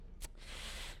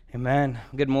Amen.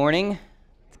 Good morning.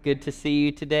 It's good to see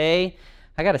you today.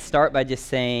 I got to start by just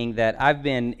saying that I've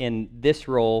been in this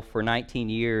role for 19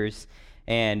 years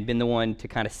and been the one to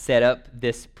kind of set up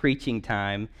this preaching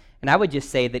time. And I would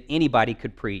just say that anybody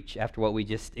could preach after what we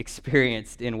just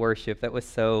experienced in worship. That was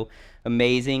so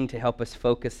amazing to help us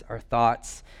focus our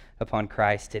thoughts upon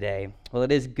Christ today. Well,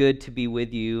 it is good to be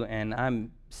with you, and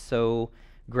I'm so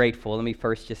grateful. Let me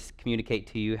first just communicate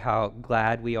to you how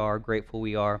glad we are, grateful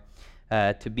we are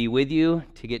to be with you,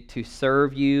 to get to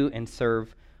serve you and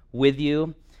serve with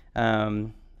you.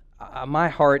 My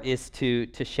heart is to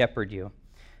shepherd you,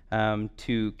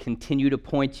 to continue to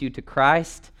point you to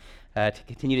Christ, to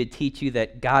continue to teach you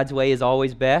that God's way is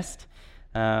always best.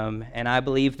 And I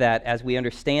believe that as we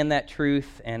understand that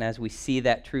truth and as we see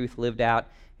that truth lived out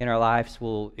in our lives,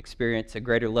 we'll experience a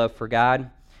greater love for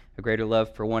God, a greater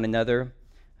love for one another,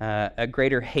 a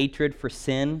greater hatred for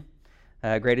sin,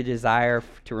 a greater desire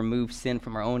to remove sin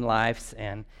from our own lives,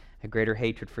 and a greater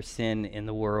hatred for sin in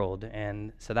the world.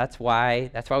 And so that's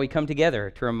why we come together,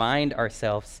 to remind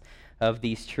ourselves of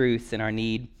these truths and our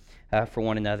need for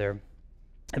one another.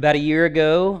 About a year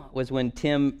ago was when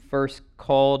Tim first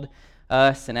called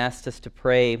us and asked us to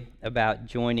pray about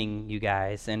joining you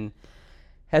guys. And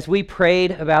as we prayed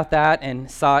about that and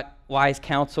sought wise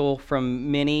counsel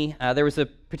from many, there was a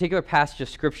particular passage of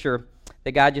Scripture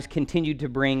that God just continued to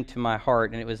bring to my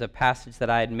heart, and it was a passage that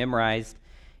I had memorized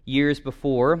years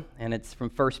before, and it's from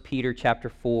 1 Peter chapter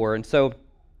 4. And so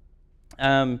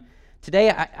today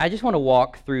I just want to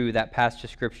walk through that passage of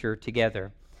Scripture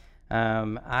together.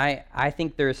 I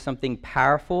think there's something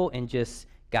powerful in just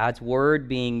God's Word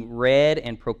being read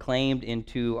and proclaimed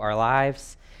into our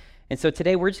lives. And so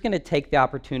today we're just going to take the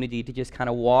opportunity to just kind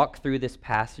of walk through this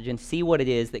passage and see what it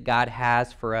is that God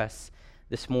has for us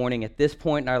this morning at this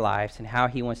point in our lives and how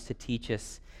he wants to teach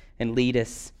us and lead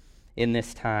us in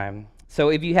this time. So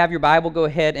if you have your Bible, go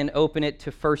ahead and open it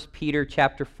to 1 Peter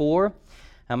chapter 4.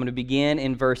 I'm going to begin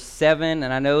in verse 7,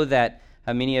 and I know that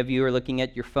many of you are looking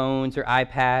at your phones or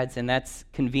iPads, and that's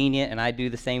convenient, and I do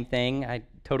the same thing. I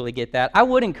totally get that. I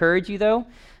would encourage you, though,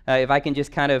 if I can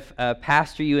just kind of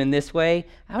pastor you in this way,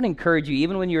 I would encourage you,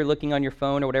 even when you're looking on your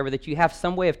phone or whatever, that you have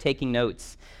some way of taking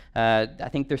notes. I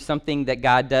think there's something that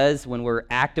God does when we're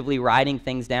actively writing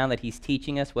things down that he's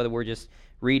teaching us, whether we're just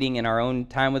reading in our own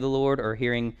time with the Lord or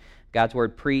hearing God's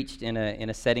word preached in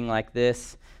a setting like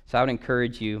this. So I would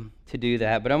encourage you to do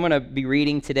that. But I'm going to be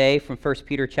reading today from 1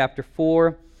 Peter chapter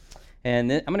 4, and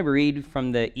then I'm going to read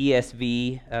from the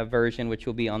ESV version, which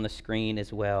will be on the screen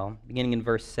as well. Beginning in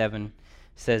verse 7,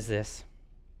 says this: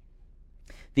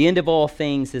 "The end of all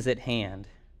things is at hand.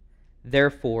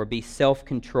 Therefore, be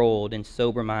self-controlled and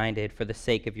sober-minded for the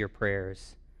sake of your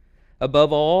prayers.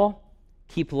 Above all,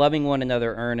 keep loving one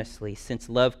another earnestly, since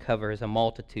love covers a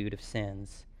multitude of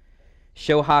sins.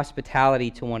 Show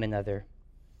hospitality to one another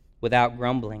without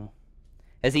grumbling.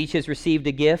 As each has received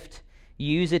a gift,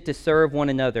 use it to serve one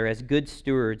another as good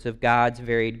stewards of God's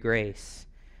varied grace.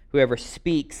 Whoever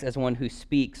speaks as one who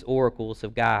speaks oracles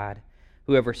of God.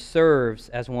 Whoever serves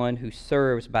as one who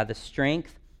serves by the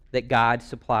strength that God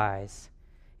supplies,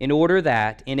 in order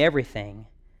that, in everything,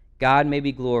 God may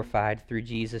be glorified through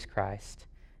Jesus Christ.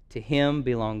 To him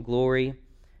belong glory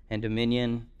and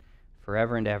dominion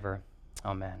forever and ever.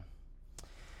 Amen."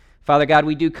 Father God,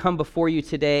 we do come before you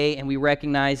today, and we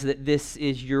recognize that this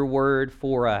is your word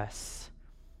for us.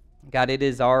 God, it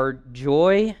is our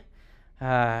joy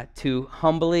to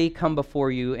humbly come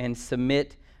before you and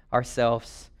submit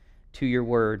ourselves to your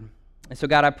word. And so,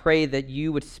 God, I pray that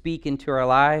you would speak into our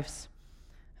lives.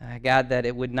 God, that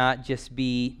it would not just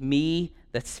be me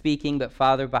that's speaking, but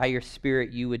Father, by your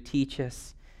Spirit, you would teach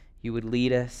us, you would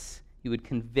lead us, you would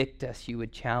convict us, you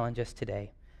would challenge us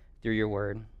today through your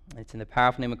word. It's in the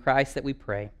powerful name of Christ that we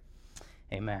pray.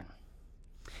 Amen.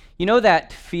 You know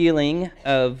that feeling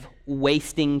of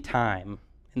wasting time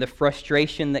and the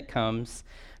frustration that comes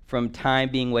from time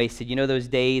being wasted? You know those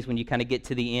days when you kind of get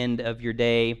to the end of your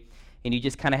day and you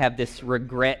just kind of have this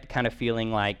regret kind of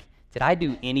feeling like, did I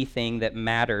do anything that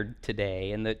mattered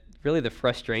today? And really the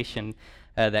frustration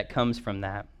that comes from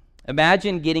that.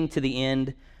 Imagine getting to the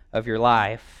end of your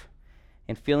life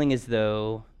and feeling as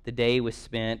though the day was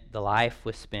spent, the life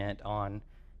was spent on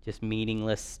just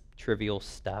meaningless, trivial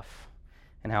stuff,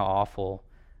 and how awful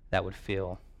that would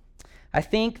feel. I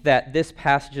think that this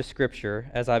passage of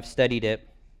Scripture, as I've studied it,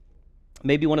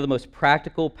 may be one of the most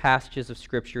practical passages of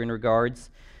Scripture in regards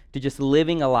to just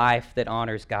living a life that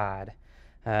honors God,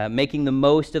 making the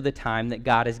most of the time that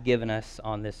God has given us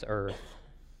on this earth.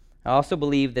 I also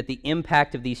believe that the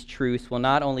impact of these truths will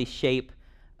not only shape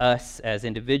us as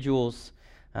individuals,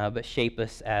 but shape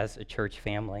us as a church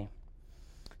family.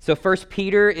 So First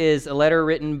Peter is a letter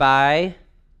written by,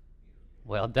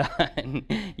 well done,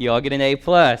 you all get an A+. It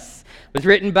was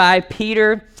written by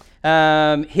Peter.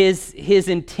 His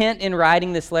intent in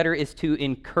writing this letter is to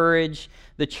encourage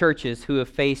the churches who have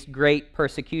faced great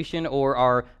persecution or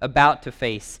are about to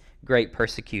face great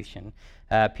persecution.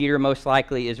 Peter most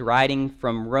likely is writing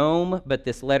from Rome, but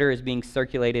this letter is being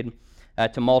circulated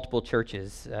to multiple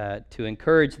churches to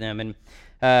encourage them.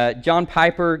 And John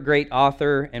Piper, great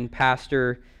author and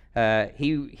pastor,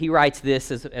 he writes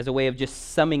this as a way of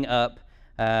just summing up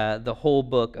the whole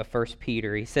book of 1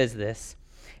 Peter. He says this: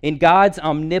 "In God's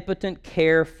omnipotent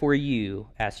care for you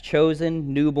as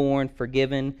chosen, newborn,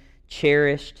 forgiven,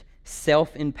 cherished,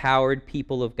 self-empowered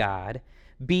people of God,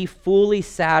 be fully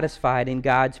satisfied in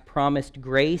God's promised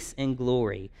grace and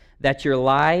glory, that your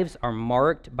lives are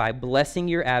marked by blessing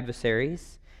your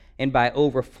adversaries and by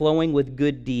overflowing with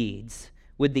good deeds,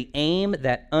 with the aim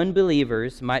that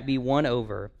unbelievers might be won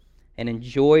over and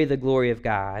enjoy the glory of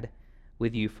God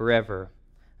with you forever."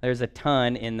 There's a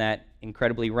ton in that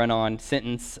incredibly run-on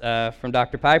sentence from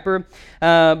Dr. Piper.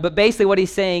 But basically what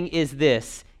he's saying is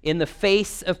this: in the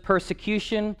face of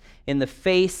persecution, in the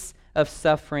face of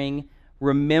suffering,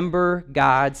 remember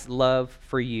God's love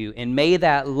for you. And may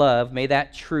that love, may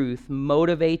that truth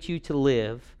motivate you to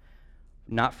live,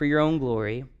 not for your own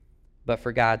glory, but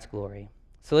for God's glory.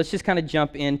 So let's just kind of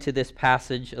jump into this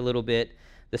passage a little bit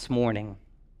this morning.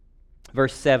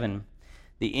 Verse 7,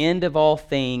 "The end of all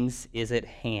things is at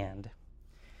hand."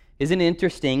 Isn't it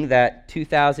interesting that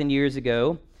 2,000 years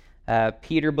ago,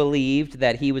 Peter believed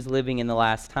that he was living in the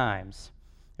last times?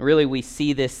 And really, we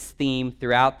see this theme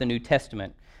throughout the New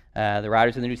Testament. The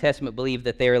writers of the New Testament believe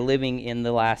that they are living in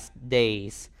the last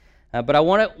days. But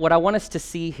what I want us to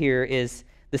see here is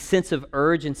the sense of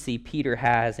urgency Peter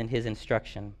has in his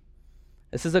instruction.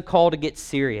 This is a call to get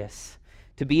serious,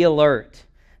 to be alert.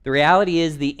 The reality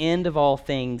is the end of all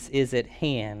things is at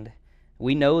hand.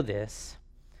 We know this.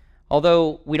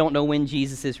 Although we don't know when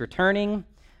Jesus is returning,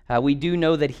 we do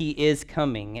know that he is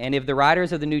coming. And if the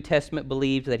writers of the New Testament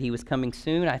believed that he was coming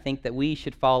soon, I think that we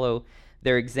should follow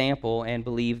their example and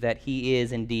believe that he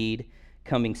is indeed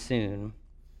coming soon.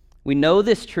 We know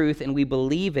this truth and we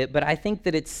believe it, but I think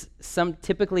that it's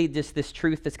typically just this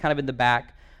truth that's kind of in the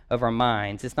back of our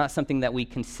minds. It's not something that we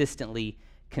consistently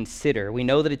consider. We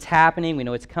know that it's happening, we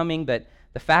know it's coming, but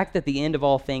the fact that the end of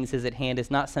all things is at hand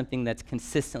is not something that's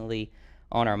consistently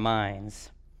on our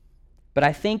minds. But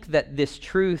I think that this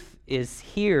truth is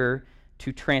here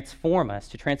to transform us,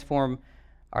 to transform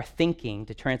our thinking,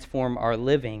 to transform our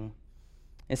living.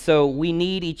 And so we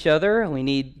need each other, we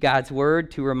need God's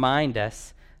word to remind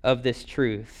us of this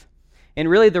truth. And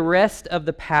really the rest of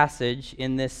the passage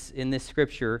in this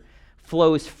scripture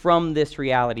flows from this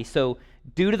reality. So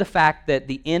due to the fact that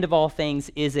the end of all things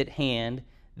is at hand,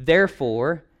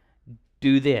 therefore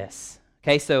do this.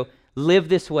 Okay, so live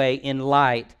this way in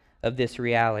light of this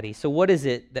reality. So what is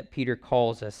it that Peter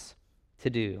calls us to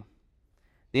do?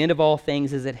 The end of all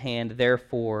things is at hand,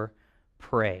 therefore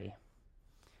pray.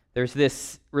 There's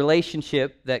this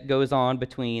relationship that goes on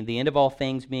between the end of all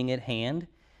things being at hand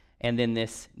and then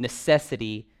this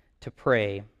necessity to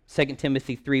pray. 2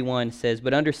 Timothy 3:1 says,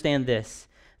 "But understand this,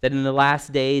 that in the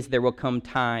last days there will come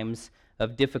times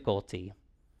of difficulty."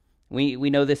 We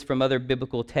know this from other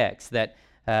biblical texts, that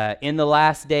in the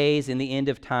last days, in the end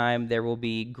of time, there will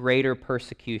be greater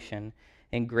persecution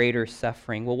and greater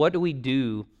suffering. Well, what do we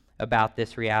do about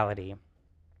this reality?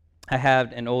 I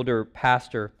had an older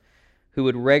pastor who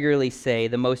would regularly say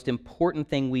the most important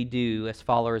thing we do as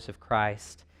followers of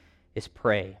Christ is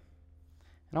pray.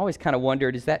 And I always kind of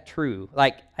wondered, is that true?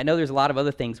 Like, I know there's a lot of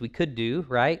other things we could do,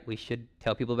 right? We should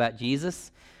tell people about Jesus.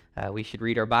 We should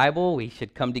read our Bible. We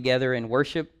should come together and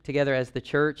worship together as the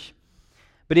church.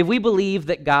 But if we believe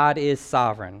that God is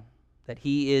sovereign, that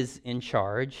he is in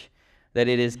charge, that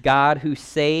it is God who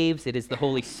saves, it is the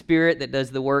Holy Spirit that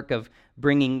does the work of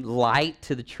bringing light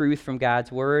to the truth from God's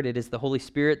word, it is the Holy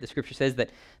Spirit, the scripture says,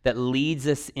 that leads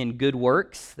us in good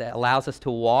works, that allows us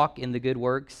to walk in the good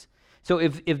works. So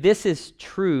if this is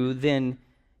true, then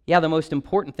yeah, the most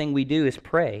important thing we do is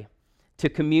pray, to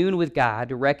commune with God,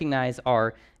 to recognize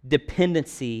our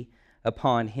dependency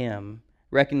upon him,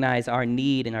 recognize our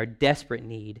need and our desperate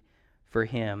need for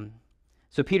him.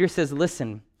 So Peter says,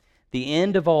 listen, the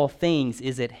end of all things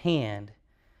is at hand,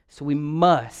 so we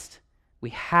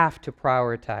have to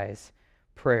prioritize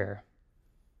prayer.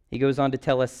 He goes on to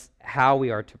tell us how we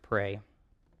are to pray.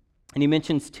 And he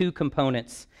mentions two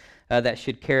components that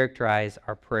should characterize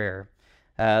our prayer.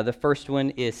 The first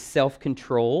one is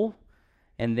self-control,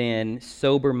 and then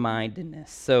sober-mindedness.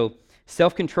 So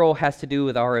self-control has to do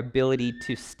with our ability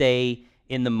to stay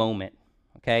in the moment.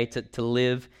 okay? To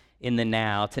live in the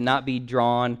now, to not be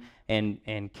drawn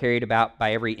and carried about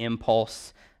by every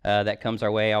impulse that comes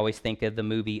our way. I always think of the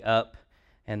movie Up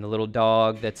and the little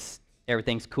dog that's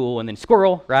everything's cool, and then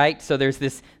squirrel, right? So there's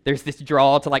this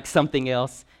draw to like something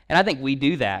else. And I think we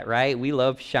do that, right? We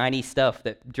love shiny stuff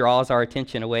that draws our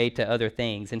attention away to other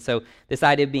things. And so this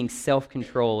idea of being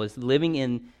self-control is living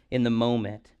in the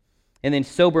moment. And then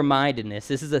sober-mindedness.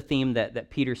 This is a theme that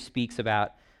Peter speaks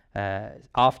about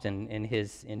often in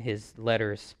his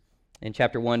letters. In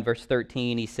chapter 1, verse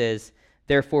 13, he says,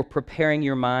 "Therefore, preparing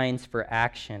your minds for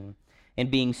action and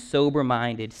being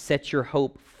sober-minded, set your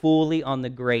hope fully on the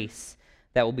grace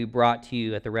that will be brought to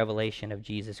you at the revelation of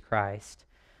Jesus Christ."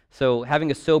 So having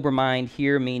a sober mind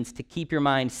here means to keep your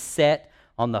mind set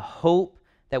on the hope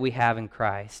that we have in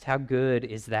Christ. How good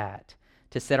is that?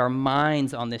 To set our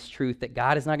minds on this truth that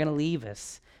God is not going to leave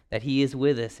us, that he is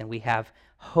with us, and we have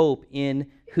hope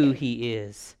in who he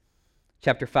is.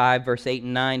 Chapter 5, verse 8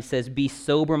 and 9 says, "Be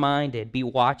sober-minded, be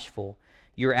watchful.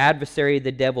 Your adversary,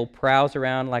 the devil, prowls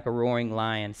around like a roaring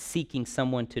lion, seeking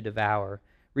someone to devour.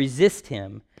 Resist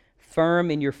him,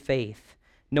 firm in your faith,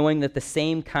 knowing that the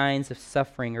same kinds of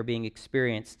suffering are being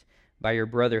experienced by your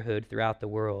brotherhood throughout the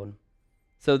world."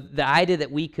 So the idea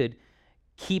that we could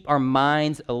keep our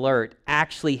minds alert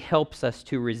actually helps us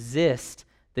to resist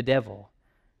the devil,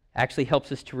 actually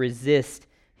helps us to resist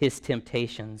his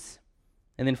temptations.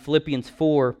 And then Philippians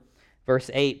 4, verse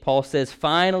 8, Paul says,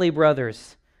 "Finally,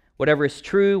 brothers, whatever is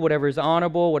true, whatever is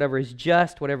honorable, whatever is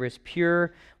just, whatever is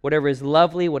pure, whatever is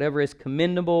lovely, whatever is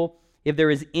commendable, if there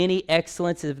is any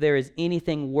excellence, if there is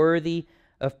anything worthy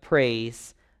of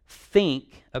praise,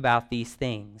 think about these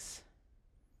things."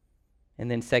 And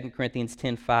then 2 Corinthians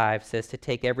 10:5 says to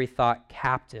take every thought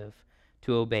captive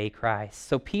to obey Christ.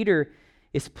 So Peter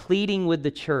is pleading with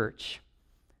the church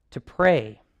to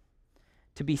pray,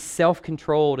 to be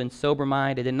self-controlled and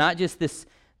sober-minded, and not just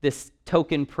this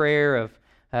token prayer of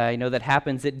that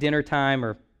happens at dinner time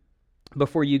or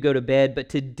before you go to bed, but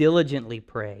to diligently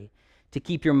pray, to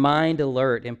keep your mind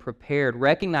alert and prepared,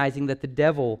 recognizing that the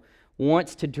devil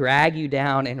wants to drag you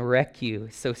down and wreck you.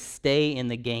 So stay in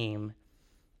the game.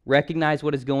 Recognize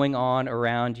what is going on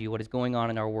around you, what is going on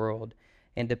in our world,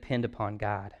 and depend upon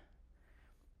God.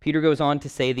 Peter goes on to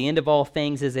say, "The end of all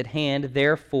things is at hand,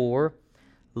 therefore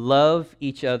love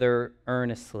each other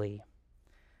earnestly."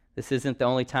 This isn't the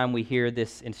only time we hear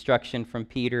this instruction from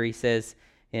Peter. He says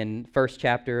in 1st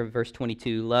chapter of verse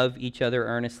 22, "Love each other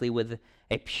earnestly with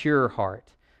a pure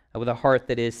heart, with a heart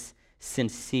that is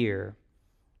sincere."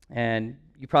 And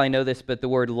you probably know this, but the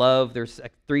word love, there's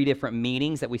 3 different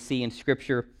meanings that we see in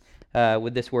Scripture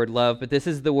with this word love. But this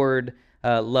is the word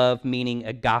love meaning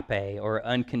agape, or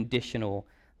unconditional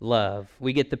love.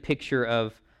 We get the picture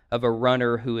of a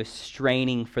runner who is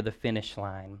straining for the finish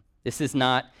line. This is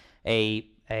not a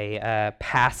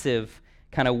passive,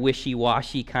 kind of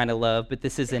wishy-washy kind of love, but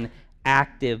this is an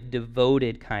active,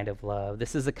 devoted kind of love.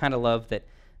 This is the kind of love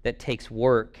that takes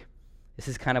work. This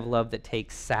is kind of love that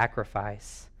takes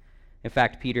sacrifice. In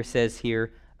fact, Peter says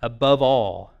here, above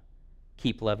all,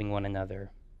 keep loving one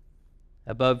another.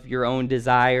 Above your own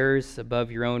desires, above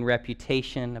your own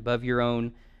reputation, above your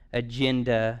own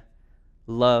agenda,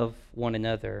 love one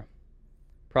another.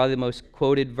 Probably the most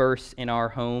quoted verse in our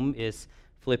home is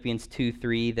Philippians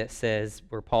 2:3 that says,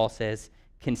 where Paul says,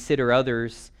 "Consider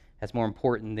others as more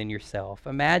important than yourself."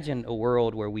 Imagine a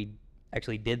world where we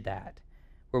actually did that,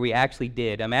 where we actually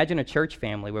did. Imagine a church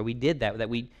family where we did that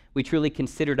we truly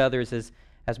considered others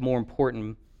as more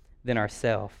important than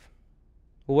ourselves.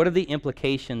 Well, what are the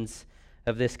implications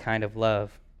of this kind of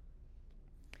love?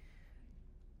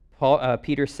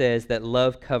 Peter says that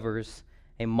love covers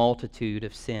a multitude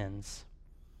of sins.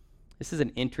 This is an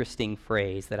interesting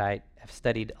phrase that I have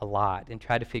studied a lot and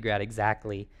tried to figure out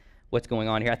exactly what's going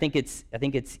on here. I think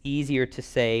it's easier to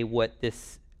say what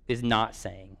this is not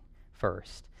saying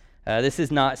first. This is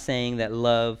not saying that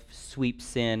love sweeps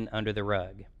sin under the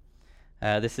rug.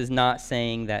 This is not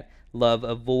saying that love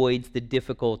avoids the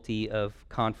difficulty of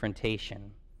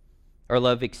confrontation, or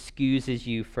love excuses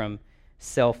you from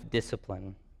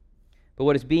self-discipline. But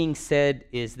what is being said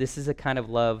is this is a kind of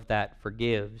love that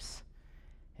forgives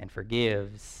and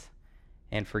forgives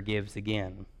and forgives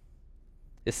again.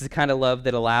 This is a kind of love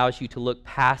that allows you to look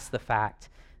past the fact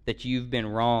that you've been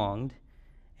wronged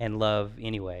and love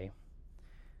anyway.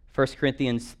 1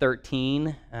 Corinthians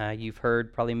 13, you've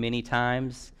heard probably many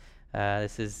times.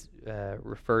 This is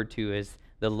referred to as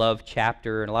the love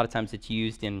chapter, and a lot of times it's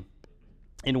used in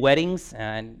weddings.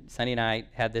 And Sunny and I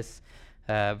had this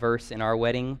verse in our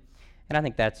wedding, and I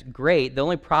think that's great. The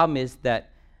only problem is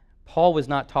that Paul was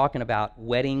not talking about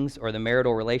weddings or the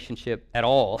marital relationship at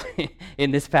all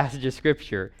in this passage of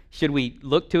Scripture. Should we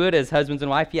look to it as husbands and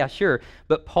wife? Yeah, sure.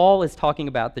 But Paul is talking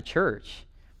about the church.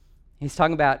 He's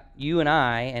talking about you and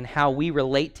I and how we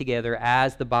relate together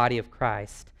as the body of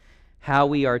Christ, how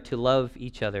we are to love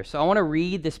each other. So I want to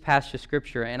read this passage of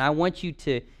Scripture, and I want you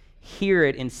to hear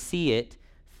it and see it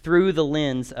through the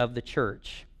lens of the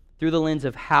church, through the lens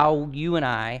of how you and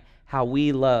I, how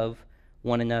we love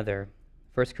one another.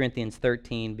 1 Corinthians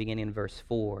 13, beginning in verse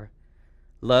 4.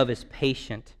 Love is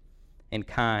patient and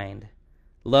kind.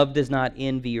 Love does not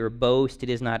envy or boast. It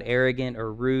is not arrogant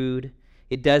or rude.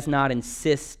 It does not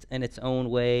insist in its own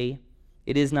way.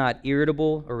 It is not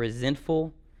irritable or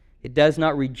resentful. It does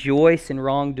not rejoice in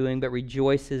wrongdoing, but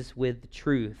rejoices with the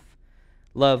truth.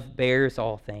 Love bears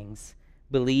all things,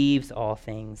 believes all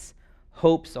things,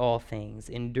 hopes all things,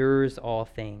 endures all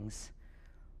things.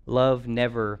 Love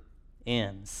never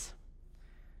ends.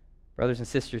 Brothers and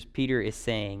sisters, Peter is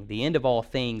saying the end of all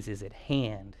things is at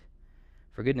hand.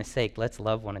 For goodness sake, let's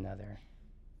love one another.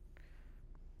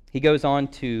 He goes on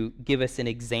to give us an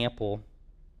example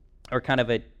or kind of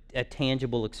a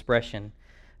tangible expression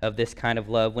of this kind of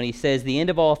love when he says, the end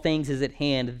of all things is at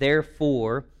hand,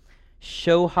 therefore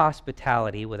show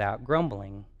hospitality without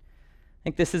grumbling. I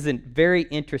think this is very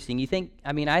interesting.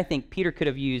 I think Peter could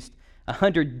have used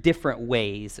 100 different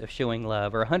ways of showing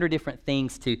love or 100 different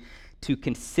things to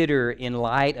consider in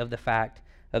light of the fact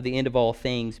of the end of all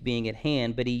things being at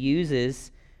hand, but he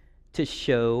uses to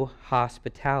show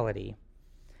hospitality.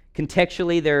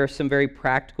 Contextually, there are some very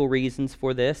practical reasons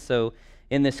for this. So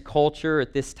in this culture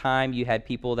at this time, you had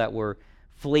people that were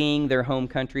fleeing their home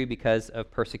country because of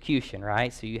persecution,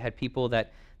 right? So you had people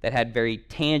that had very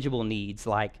tangible needs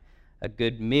like a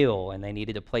good meal, and they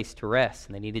needed a place to rest,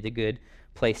 and they needed a good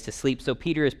place to sleep. So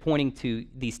Peter is pointing to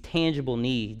these tangible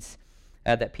needs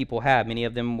that people have. Many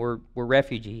of them were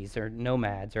refugees or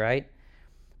nomads, right?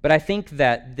 But I think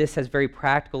that this has very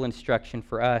practical instruction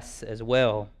for us as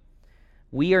well.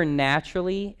 We are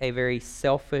naturally a very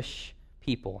selfish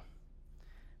people.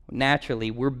 Naturally,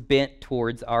 we're bent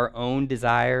towards our own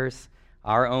desires,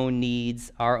 our own needs,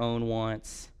 our own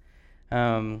wants.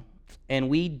 And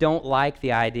we don't like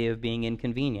the idea of being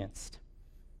inconvenienced.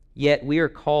 Yet we are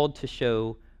called to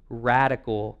show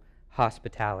radical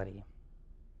hospitality.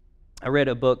 I read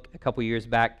a book a couple years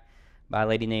back by a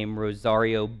lady named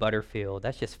Rosario Butterfield.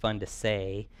 That's just fun to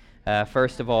say,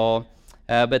 first of all.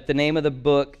 But the name of the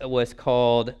book was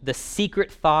called The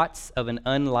Secret Thoughts of an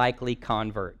Unlikely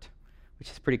Convert, which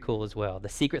is pretty cool as well. The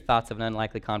Secret Thoughts of an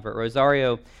Unlikely Convert.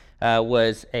 Rosario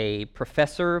was a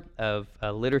professor of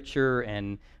literature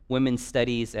and women's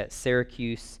studies at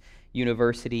Syracuse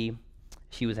University.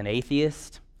 She was an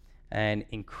atheist and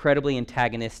incredibly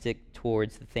antagonistic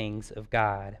towards the things of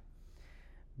God.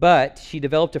 But she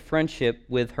developed a friendship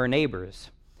with her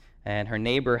neighbors, and her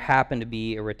neighbor happened to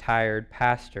be a retired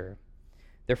pastor.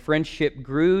 Their friendship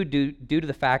grew due to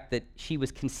the fact that she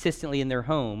was consistently in their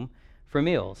home for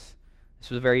meals.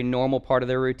 This was a very normal part of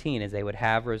their routine, as they would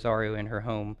have Rosario in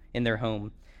their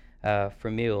home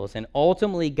for meals. And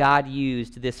ultimately, God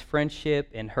used this friendship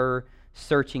and her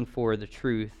searching for the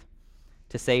truth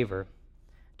to save her,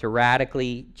 to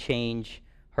radically change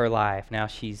her life. Now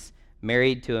she's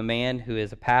married to a man who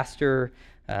is a pastor.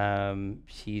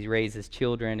 She raises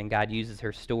children, and God uses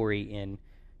her story in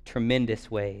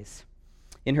tremendous ways.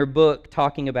 In her book,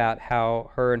 talking about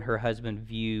how her and her husband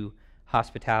view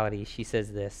hospitality, she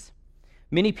says this: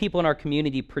 many people in our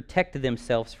community protect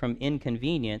themselves from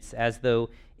inconvenience as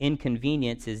though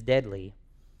inconvenience is deadly.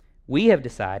 We have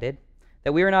decided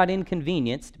that we are not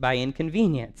inconvenienced by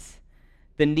inconvenience.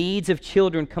 The needs of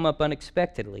children come up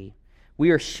unexpectedly. We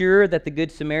are sure that the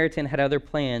Good Samaritan had other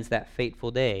plans that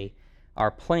fateful day. Our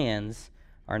plans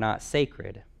are not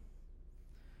sacred.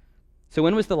 So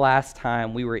when was the last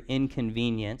time we were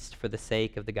inconvenienced for the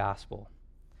sake of the gospel?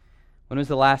 When was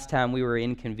the last time we were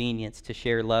inconvenienced to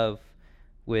share love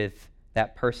with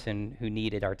that person who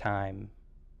needed our time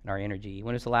and our energy?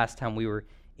 When was the last time we were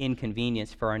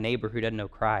inconvenienced for our neighbor who doesn't know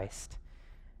Christ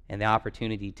and the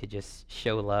opportunity to just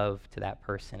show love to that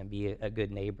person and be a good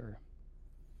neighbor?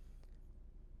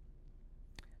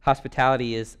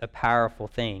 Hospitality is a powerful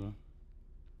thing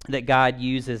that God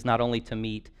uses not only to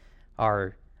meet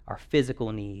our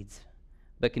physical needs,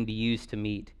 but can be used to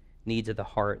meet needs of the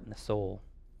heart and the soul.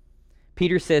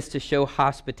 Peter says to show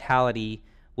hospitality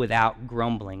without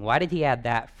grumbling. Why did he add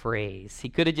that phrase? He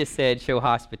could have just said show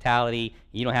hospitality.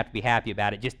 You don't have to be happy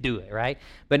about it. Just do it, right?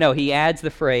 But no, he adds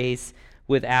the phrase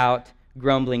without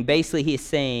grumbling. Basically, he is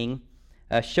saying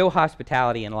show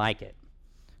hospitality and like it.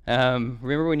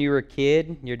 Remember when you were a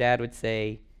kid, your dad would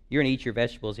say, you're going to eat your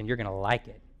vegetables and you're going to like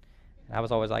it. And I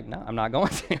was always like, no, I'm not going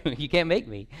to. You can't make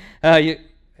me. And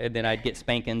then I'd get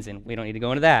spankings, and we don't need to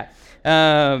go into that.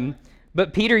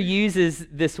 But Peter uses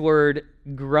this word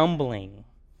grumbling.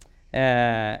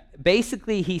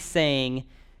 Basically, he's saying,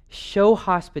 show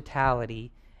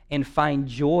hospitality and find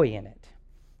joy in it.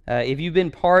 If you've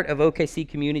been part of OKC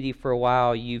community for a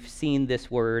while, you've seen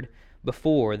this word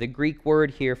before. The Greek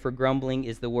word here for grumbling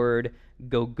is the word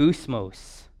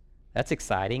gogusmos. That's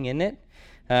exciting, isn't it?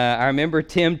 I remember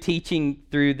Tim teaching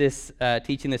this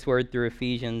word through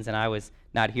Ephesians, and I was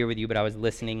not here with you, but I was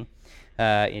listening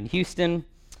in Houston,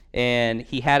 and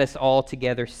he had us all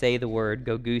together say the word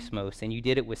gogusmos, and you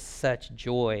did it with such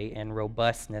joy and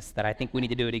robustness that I think we need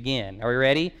to do it again. Are we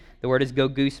ready? The word is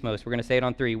gogusmos. We're going to say it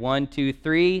on 3. 1, 2,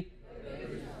 3.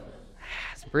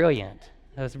 That's brilliant.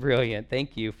 That was brilliant.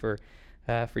 Thank you for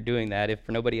doing that, if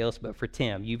for nobody else but for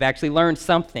Tim. You've actually learned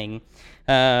something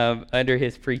under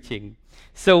his preaching.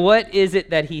 So what is it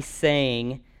that he's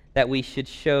saying that we should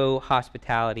show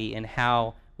hospitality and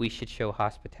how we should show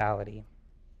hospitality?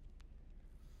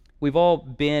 We've all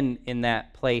been in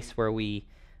that place where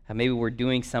maybe we're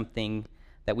doing something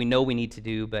that we know we need to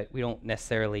do, but we don't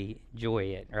necessarily enjoy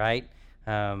it, right?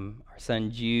 Our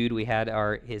son Jude, we had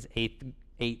his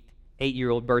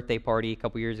eight-year-old birthday party a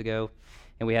couple years ago,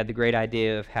 and we had the great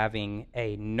idea of having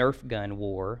a Nerf gun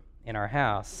war in our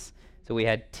house. So we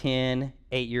had 10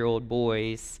 8-year-old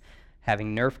boys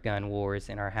having Nerf gun wars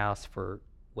in our house for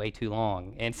way too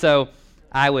long. And so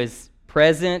I was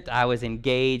present, I was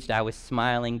engaged, I was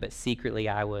smiling, but secretly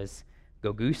I was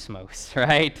gogusmos,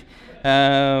 right?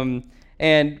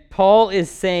 And Paul is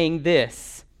saying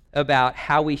this about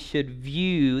how we should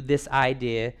view this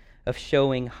idea of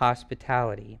showing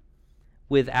hospitality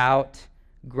without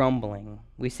grumbling.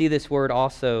 We see this word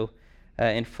also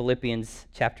in Philippians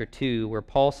chapter 2, where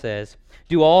Paul says,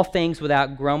 "Do all things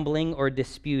without grumbling or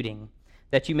disputing,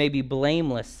 that you may be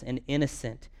blameless and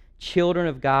innocent, children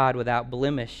of God without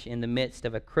blemish in the midst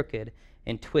of a crooked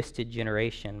and twisted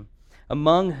generation,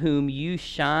 among whom you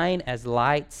shine as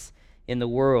lights in the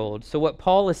world." So what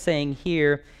Paul is saying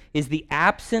here is the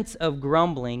absence of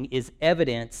grumbling is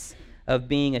evidence of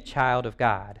being a child of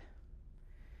God.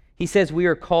 He says we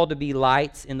are called to be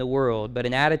lights in the world, but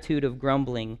an attitude of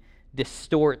grumbling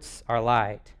distorts our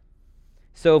light.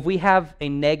 So if we have a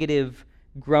negative,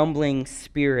 grumbling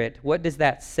spirit, what does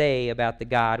that say about the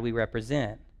God we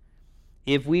represent?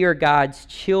 If we are God's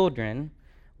children,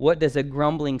 what does a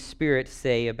grumbling spirit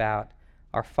say about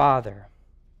our Father?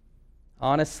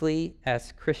 Honestly,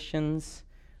 as Christians,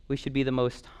 we should be the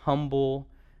most humble,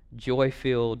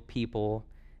 joy-filled people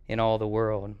in all the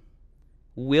world,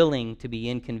 willing to be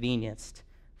inconvenienced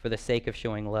for the sake of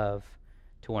showing love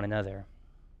to one another.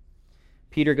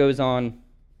 Peter goes on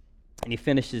and he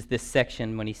finishes this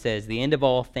section when he says, "The end of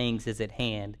all things is at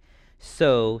hand,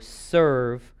 so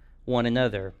serve one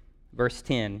another." Verse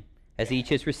 10, "As each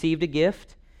has received a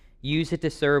gift, use it to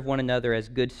serve one another as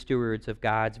good stewards of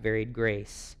God's varied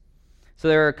grace." So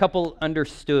there are a couple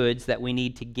understoods that we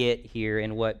need to get here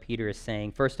in what Peter is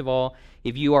saying. First of all,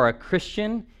 if you are a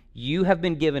Christian, you have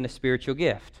been given a spiritual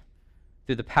gift.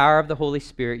 Through the power of the Holy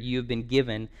Spirit, you have been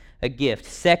given a gift.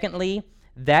 Secondly,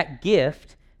 that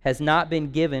gift has not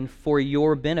been given for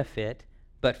your benefit,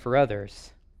 but for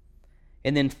others.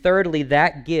 And then thirdly,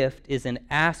 that gift is an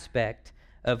aspect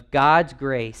of God's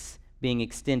grace being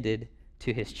extended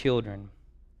to his children.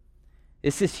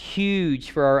 This is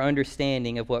huge for our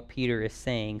understanding of what Peter is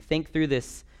saying. Think through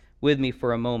this with me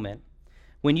for a moment.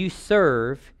 When you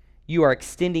serve, you are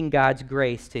extending God's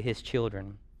grace to his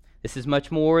children. This is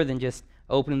much more than just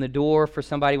opening the door for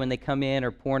somebody when they come in,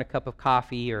 or pouring a cup of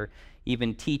coffee, or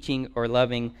even teaching or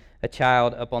loving a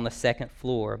child up on the second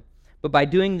floor. But by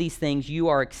doing these things, you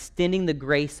are extending the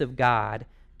grace of God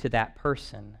to that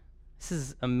person. This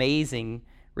is amazing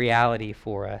reality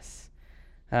for us.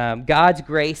 God's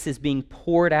grace is being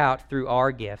poured out through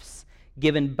our gifts,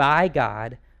 given by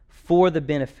God for the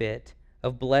benefit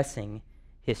of blessing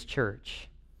his church.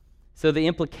 So the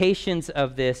implications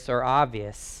of this are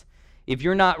obvious. If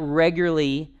you're not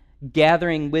regularly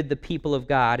gathering with the people of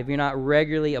God, if you're not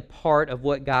regularly a part of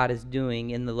what God is doing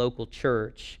in the local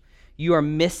church, you are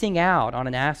missing out on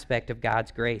an aspect of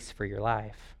God's grace for your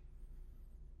life.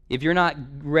 If you're not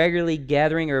regularly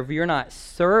gathering, or if you're not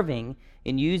serving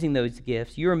and using those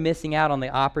gifts, you're missing out on the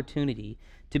opportunity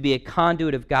to be a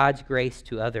conduit of God's grace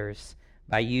to others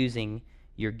by using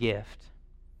your gift.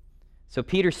 So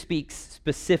Peter speaks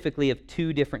specifically of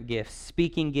two different gifts: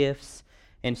 speaking gifts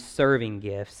and serving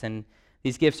gifts. And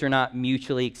these gifts are not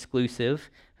mutually exclusive.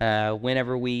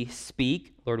 Whenever we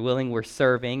speak, Lord willing, we're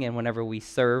serving, and whenever we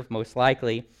serve, most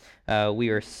likely, we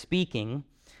are speaking.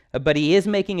 But he is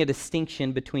making a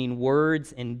distinction between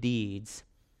words and deeds.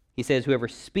 He says, whoever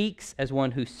speaks as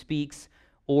one who speaks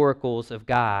oracles of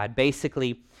God.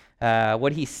 Basically,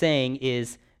 what he's saying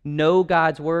is know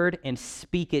God's word and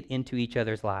speak it into each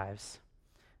other's lives.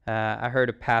 I heard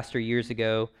a pastor years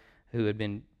ago who had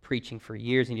been preaching for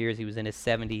years and years. He was in his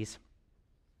 70s,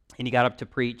 and he got up to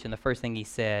preach, and the first thing he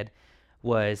said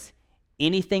was,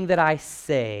 anything that I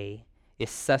say is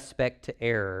suspect to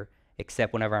error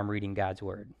except whenever I'm reading God's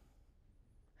word.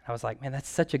 I was like, man, that's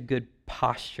such a good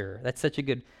posture. That's such a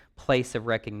good place of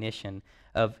recognition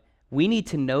of we need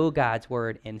to know God's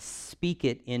word and speak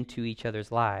it into each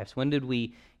other's lives. When did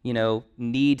we,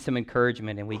 need some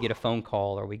encouragement and we get a phone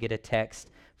call or we get a text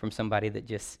from somebody that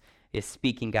just is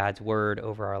speaking God's word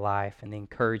over our life and the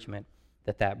encouragement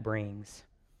that brings?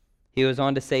 He goes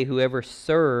on to say, whoever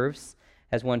serves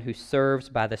as one who serves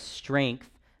by the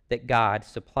strength that God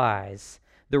supplies.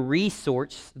 The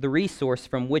resource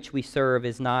from which we serve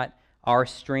is not our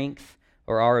strength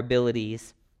or our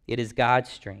abilities. It is God's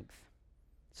strength.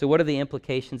 So what are the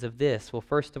implications of this? Well,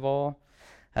 first of all,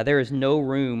 there is no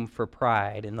room for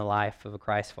pride in the life of a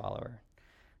Christ follower.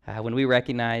 When we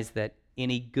recognize that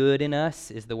any good in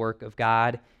us is the work of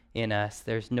God in us,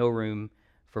 there's no room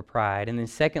for pride. And then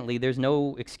secondly, there's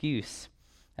no excuse.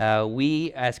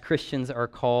 We as Christians are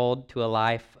called to a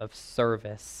life of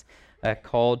service,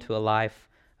 called to a life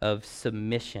of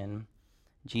submission.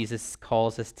 Jesus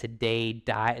calls us to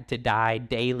die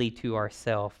daily to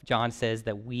ourselves. John says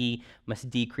that we must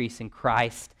decrease and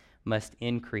Christ must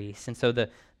increase. And so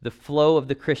the flow of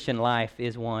the Christian life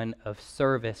is one of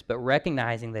service, but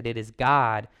recognizing that it is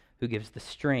God who gives the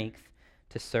strength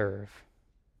to serve.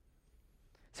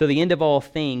 So the end of all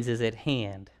things is at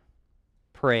hand.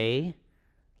 Pray,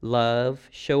 love,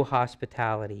 show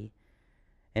hospitality,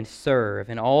 and serve.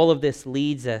 And all of this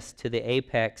leads us to the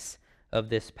apex of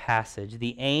this passage.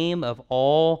 The aim of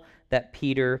all that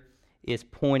Peter is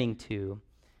pointing to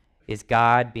is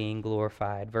God being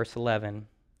glorified. Verse 11,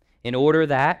 in order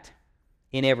that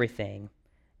in everything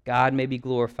God may be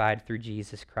glorified through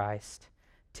Jesus Christ.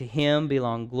 To him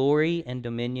belong glory and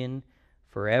dominion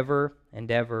forever and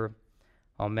ever.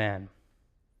 Amen.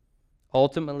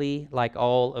 Ultimately, like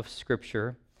all of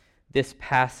Scripture, this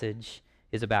passage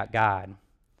is about God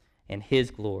and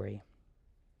his glory.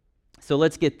 So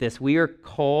let's get this. We are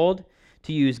called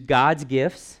to use God's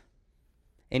gifts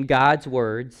and God's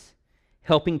words,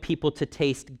 helping people to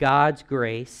taste God's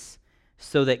grace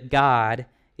so that God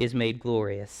is made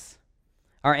glorious.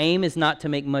 Our aim is not to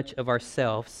make much of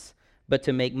ourselves, but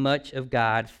to make much of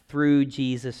God through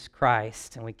Jesus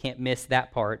Christ. And we can't miss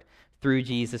that part, through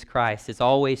Jesus Christ. It's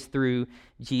always through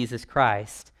Jesus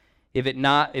Christ. If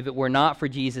it were not for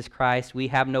Jesus Christ, we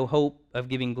have no hope of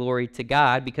giving glory to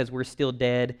God because we're still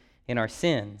dead in our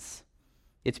sins.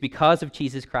 It's because of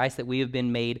Jesus Christ that we have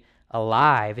been made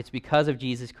alive. It's because of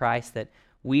Jesus Christ that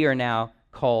we are now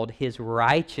called his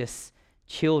righteous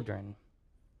children.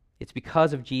 It's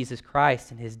because of Jesus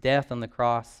Christ and his death on the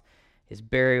cross, his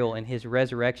burial, and his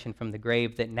resurrection from the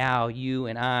grave that now you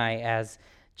and I, as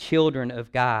children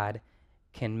of God,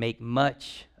 can make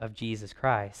much of Jesus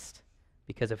Christ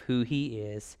because of who he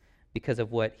is, because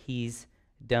of what he's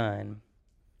done.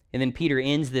 And then Peter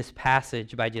ends this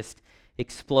passage by just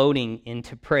exploding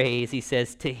into praise. He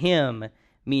says, to him,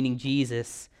 meaning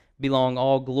Jesus, belong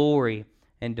all glory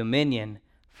and dominion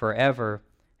forever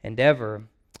and ever.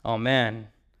 Amen.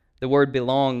 The word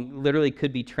belong literally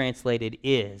could be translated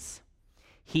is.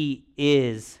 He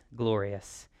is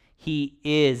glorious. He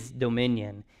is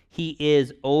dominion. He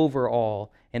is over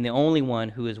all and the only one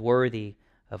who is worthy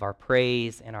of our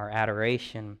praise and our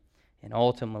adoration and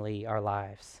ultimately our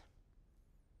lives.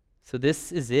 So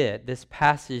this is it. This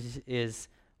passage is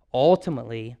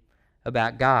ultimately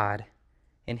about God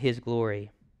and his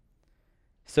glory.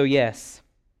 So yes,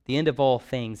 the end of all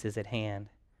things is at hand.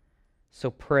 So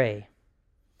pray.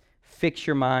 Fix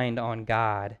your mind on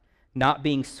God, not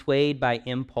being swayed by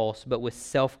impulse, but with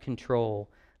self-control,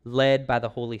 led by the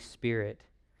Holy Spirit.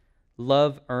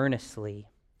 Love earnestly,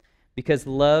 because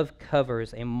love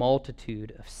covers a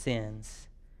multitude of sins.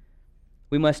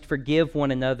 We must forgive one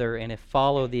another and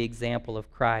follow the example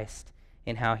of Christ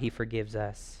in how he forgives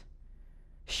us.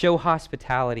 Show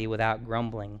hospitality without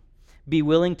grumbling. Be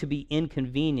willing to be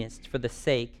inconvenienced for the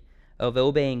sake of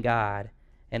obeying God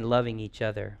and loving each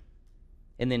other.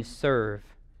 And then serve.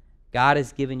 God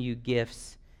has given you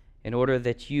gifts in order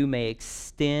that you may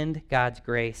extend God's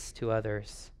grace to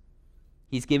others.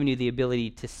 He's given you the ability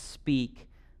to speak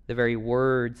the very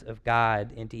words of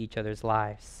God into each other's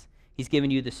lives. He's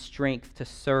given you the strength to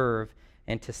serve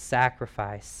and to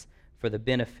sacrifice for the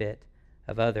benefit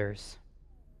of others.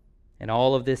 And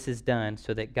all of this is done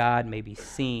so that God may be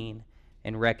seen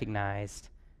and recognized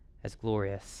as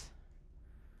glorious.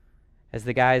 As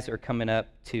the guys are coming up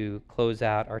to close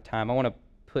out our time, I want to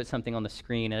put something on the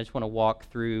screen. I just want to walk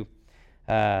through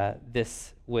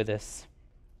this with us.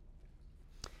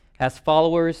 As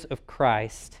followers of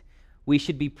Christ, we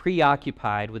should be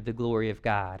preoccupied with the glory of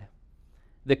God.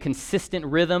 The consistent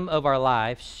rhythm of our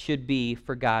lives should be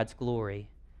for God's glory.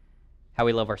 How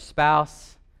we love our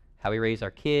spouse, how we raise our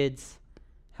kids,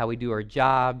 how we do our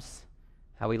jobs,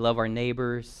 how we love our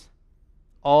neighbors.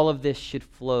 All of this should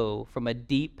flow from a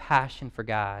deep passion for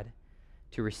God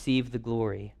to receive the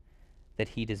glory that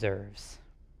He deserves.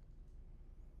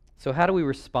 So how do we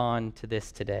respond to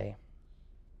this today?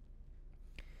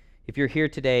 If you're here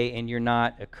today and you're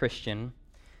not a Christian,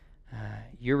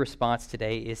 your response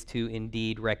today is to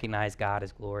indeed recognize God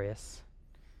as glorious.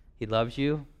 He loves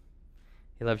you.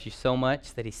 He loves you so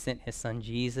much that He sent His Son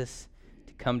Jesus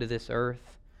to come to this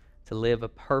earth, to live a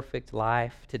perfect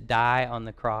life, to die on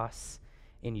the cross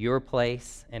in your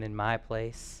place and in my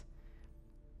place,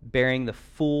 bearing the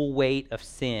full weight of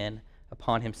sin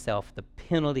upon Himself, the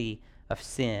penalty of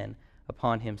sin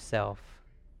upon Himself.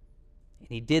 And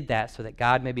He did that so that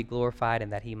God may be glorified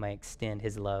and that He might extend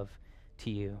His love to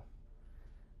you.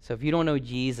 So if you don't know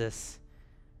Jesus,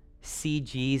 see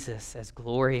Jesus as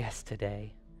glorious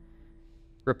today.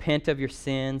 Repent of your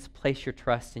sins. Place your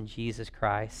trust in Jesus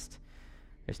Christ.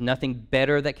 There's nothing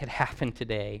better that could happen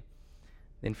today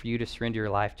than for you to surrender your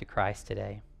life to Christ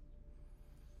today.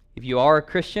 If you are a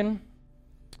Christian,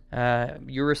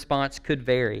 your response could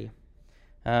vary.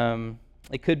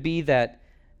 It could be that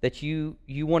you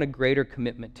want a greater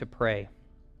commitment to pray.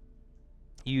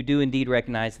 You do indeed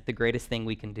recognize that the greatest thing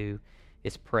we can do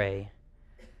is pray.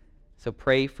 So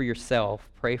pray for yourself.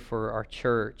 Pray for our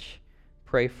church.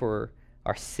 Pray for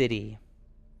our city.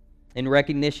 In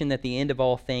recognition that the end of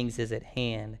all things is at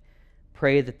hand,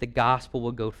 pray that the gospel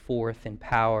will go forth in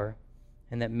power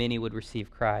and that many would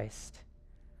receive Christ.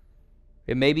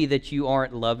 It may be that you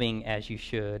aren't loving as you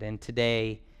should, and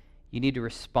today you need to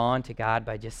respond to God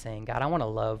by just saying, God, I want to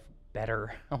love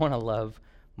better. I want to love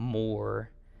more.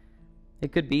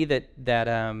 It could be that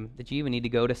you even need to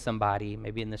go to somebody,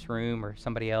 maybe in this room or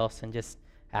somebody else, and just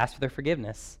ask for their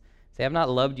forgiveness. Say, I've not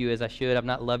loved you as I should. I've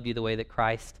not loved you the way that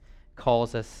Christ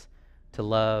calls us to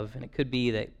love. And it could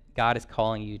be that God is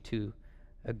calling you to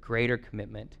a greater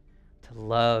commitment to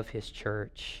love His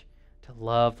church, to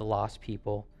love the lost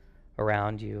people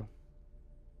around you.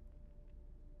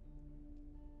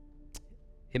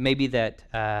 It may be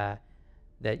that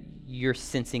you're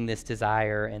sensing this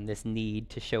desire and this need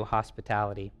to show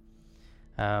hospitality.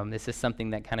 This is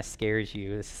something that kind of scares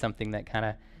you. This is something that kind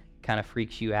of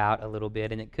freaks you out a little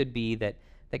bit. And it could be that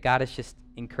God is just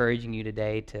encouraging you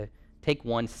today to take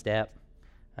one step.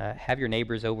 Have your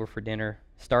neighbors over for dinner.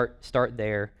 Start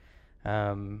there.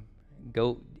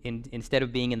 Instead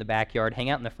of being in the backyard, hang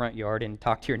out in the front yard and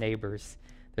talk to your neighbors.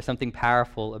 There's something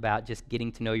powerful about just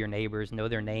getting to know your neighbors, know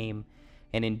their name,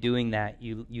 and in doing that,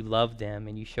 you love them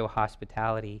and you show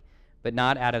hospitality, but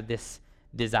not out of this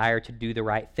desire to do the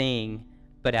right thing,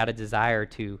 but out of desire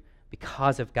to,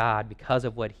 because of God, because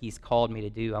of what He's called me to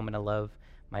do, I'm going to love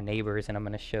my neighbors and I'm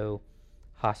going to show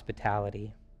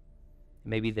hospitality.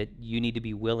 Maybe that you need to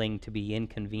be willing to be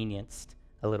inconvenienced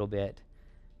a little bit,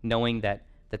 knowing that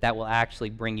will actually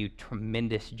bring you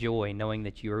tremendous joy, knowing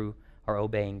that you are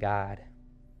obeying God.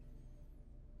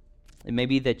 It may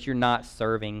be that you're not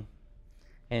serving,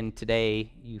 and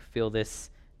today you feel this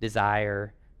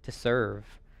desire to serve.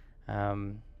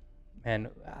 And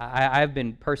I've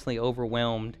been personally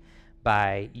overwhelmed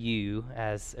by you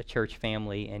as a church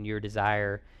family and your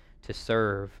desire to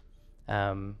serve.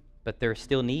 But there are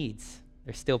still needs.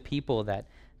 There's still people that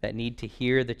need to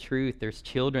hear the truth. There's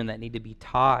children that need to be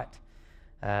taught.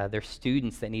 There's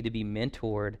students that need to be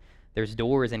mentored. There's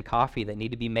doors and coffee that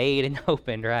need to be made and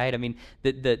opened, right? I mean,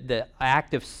 the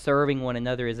act of serving one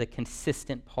another is a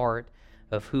consistent part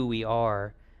of who we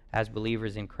are as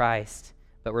believers in Christ.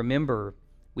 But remember,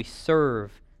 we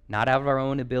serve not out of our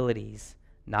own abilities,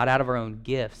 not out of our own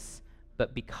gifts,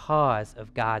 but because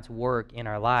of God's work in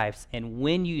our lives. And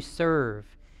when you serve,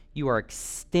 you are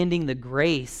extending the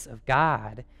grace of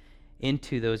God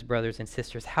into those brothers and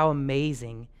sisters. How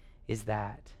amazing is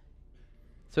that?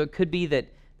 So it could be that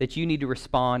you need to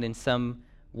respond in some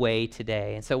way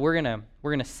today. And so we're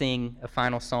gonna sing a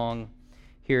final song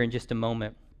here in just a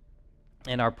moment.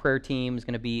 And our prayer team is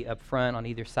going to be up front on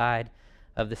either side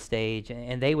of the stage,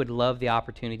 and they would love the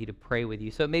opportunity to pray with you.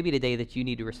 So it may be today that you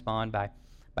need to respond by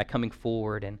coming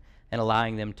forward and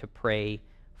allowing them to pray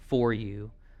for you,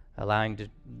 allowing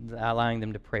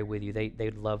them to pray with you.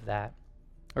 They'd love that.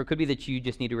 Or it could be that you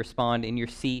just need to respond in your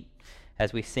seat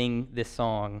as we sing this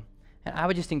song. And I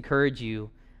would just encourage you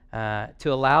to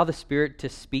allow the Spirit to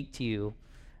speak to you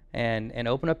and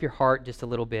open up your heart just a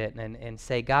little bit and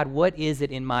say, God, what is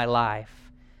it in my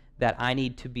life that I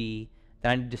need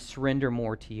to surrender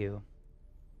more to you?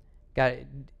 God,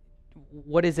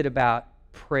 what is it about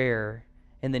prayer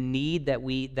and the need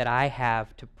that I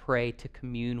have to pray, to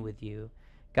commune with you?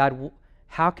 God,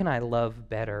 how can I love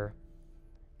better?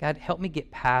 God, help me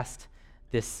get past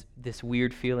this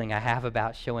weird feeling I have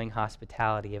about showing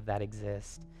hospitality, if that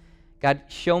exists. God,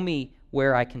 show me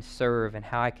where I can serve and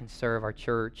how I can serve our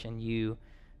church and you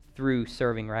through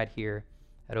serving right here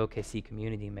at OKC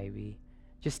Community, maybe.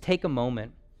 Just take a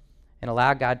moment and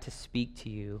allow God to speak to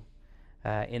you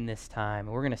in this time.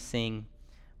 We're going to sing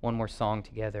one more song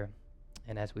together,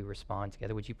 and as we respond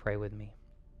together, would you pray with me?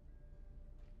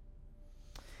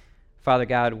 Father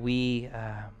God, we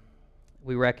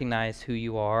recognize who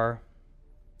you are,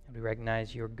 and we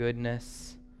recognize your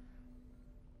goodness,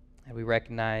 and we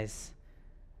recognize,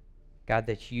 God,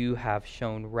 that you have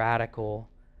shown radical,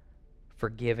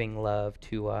 forgiving love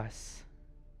to us.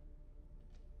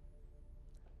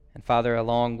 And Father,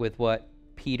 along with what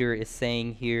Peter is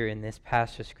saying here in this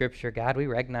passage of Scripture, God, we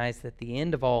recognize that the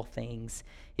end of all things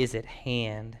is at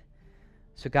hand.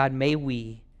 So God, may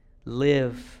we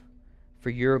live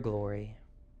for your glory.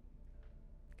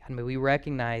 God, may we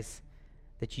recognize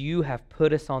that you have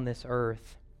put us on this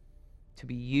earth to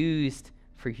be used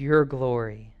for your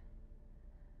glory.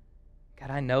 God,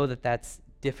 I know that that's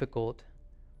difficult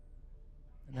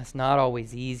and that's not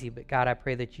always easy, but God, I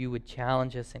pray that you would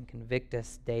challenge us and convict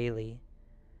us daily.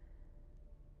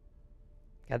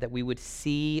 God, that we would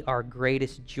see our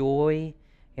greatest joy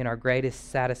and our greatest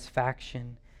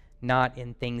satisfaction not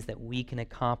in things that we can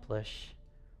accomplish,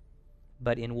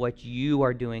 but in what you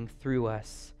are doing through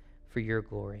us for your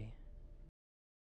glory.